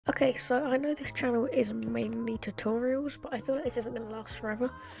Okay, so I know this channel is mainly tutorials, but I feel like this isn't going to last forever,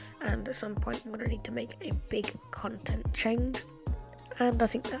 and at some point I'm going to need to make a big content change, and I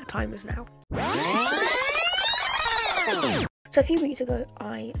think that time is now. So a few weeks ago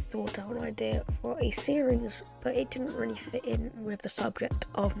I thought of an idea for a series, but it didn't really fit in with the subject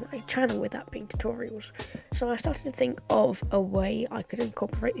of my channel, with that being tutorials. So I started to think of a way I could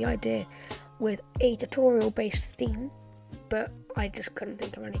incorporate the idea with a tutorial based theme, but I just couldn't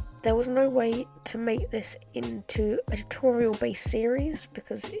think of any. There was no way to make this into a tutorial based series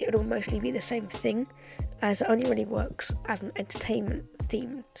because it would all mostly be the same thing, as it only really works as an entertainment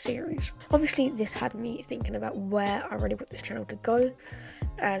themed series. Obviously this had me thinking about where I really want this channel to go,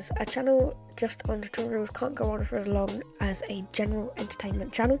 as a channel just on tutorials can't go on for as long as a general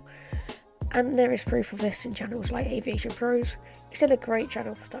entertainment channel, and there is proof of this in channels like Aviation Pros. He's still a great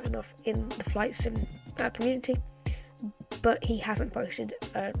channel for starting off in the flight sim community, but he hasn't posted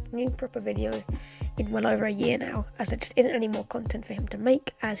a new proper video in well over a year now, as there just isn't any more content for him to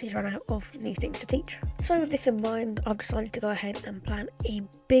make, as he's run out of new things to teach. So with this in mind, I've decided to go ahead and plan a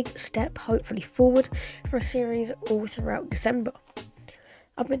big step, hopefully forward, for a series all throughout December.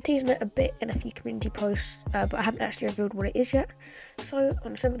 I've been teasing it a bit in a few community posts, but I haven't actually revealed what it is yet. So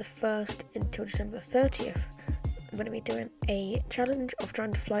on December the 1st until December the 30th, I'm going to be doing a challenge of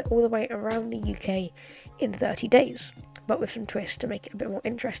trying to fly all the way around the UK in 30 days, but with some twists to make it a bit more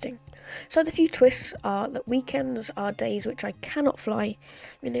interesting. So the few twists are that weekends are days which I cannot fly,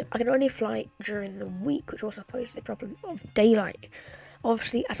 meaning I can only fly during the week, which also poses the problem of daylight.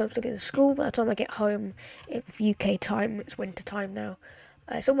 Obviously, as I'm still in school, by the time I get home, it's UK time, it's winter time now,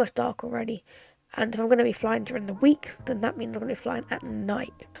 it's almost dark already. And if I'm going to be flying during the week, then that means I'm going to be flying at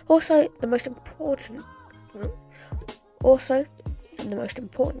night. Also, the most important rule,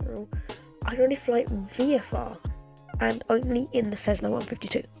 I can only fly VFR and only in the Cessna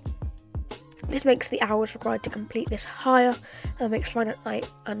 152. This makes the hours required to complete this higher and makes flying at night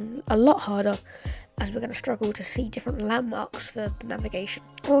a lot harder, as we're going to struggle to see different landmarks for the navigation.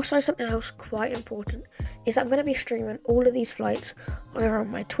 Also, something else quite important is that I'm going to be streaming all of these flights over on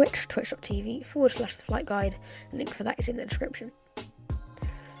my Twitch, twitch.tv/TheFlightGuide. The link for that is in the description.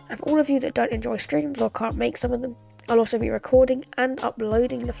 And for all of you that don't enjoy streams or can't make some of them, I'll also be recording and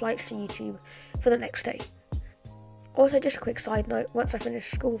uploading the flights to YouTube for the next day. Also, just a quick side note, once I finish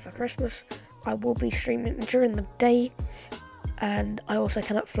school for Christmas, I will be streaming during the day, and I also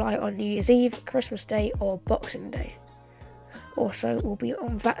cannot fly on New Year's Eve, Christmas Day or Boxing Day. Also, we'll be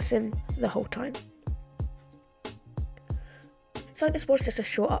on VATSIM the whole time. So this was just a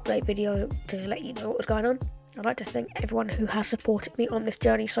short update video to let you know what was going on. I'd like to thank everyone who has supported me on this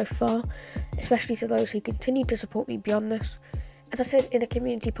journey so far, especially to those who continue to support me beyond this. As I said in a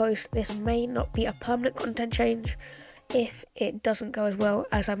community post, this may not be a permanent content change if it doesn't go as well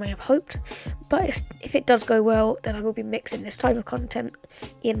as I may have hoped, but if it does go well, then I will be mixing this type of content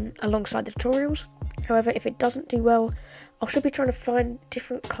in alongside the tutorials. However, if it doesn't do well, I'll still be trying to find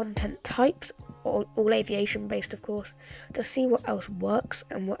different content types, all aviation based of course, to see what else works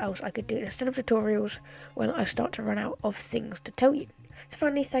and what else I could do instead of tutorials when I start to run out of things to tell you. So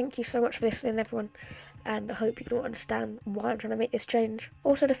finally, thank you so much for listening everyone, and I hope you can all understand why I'm trying to make this change.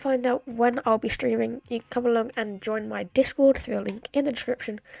 Also, to find out when I'll be streaming, you can come along and join my Discord through the link in the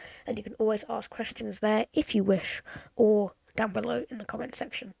description, and you can always ask questions there if you wish, or down below in the comment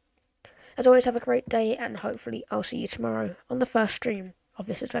section. As always, have a great day, and hopefully I'll see you tomorrow on the first stream of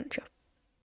this adventure.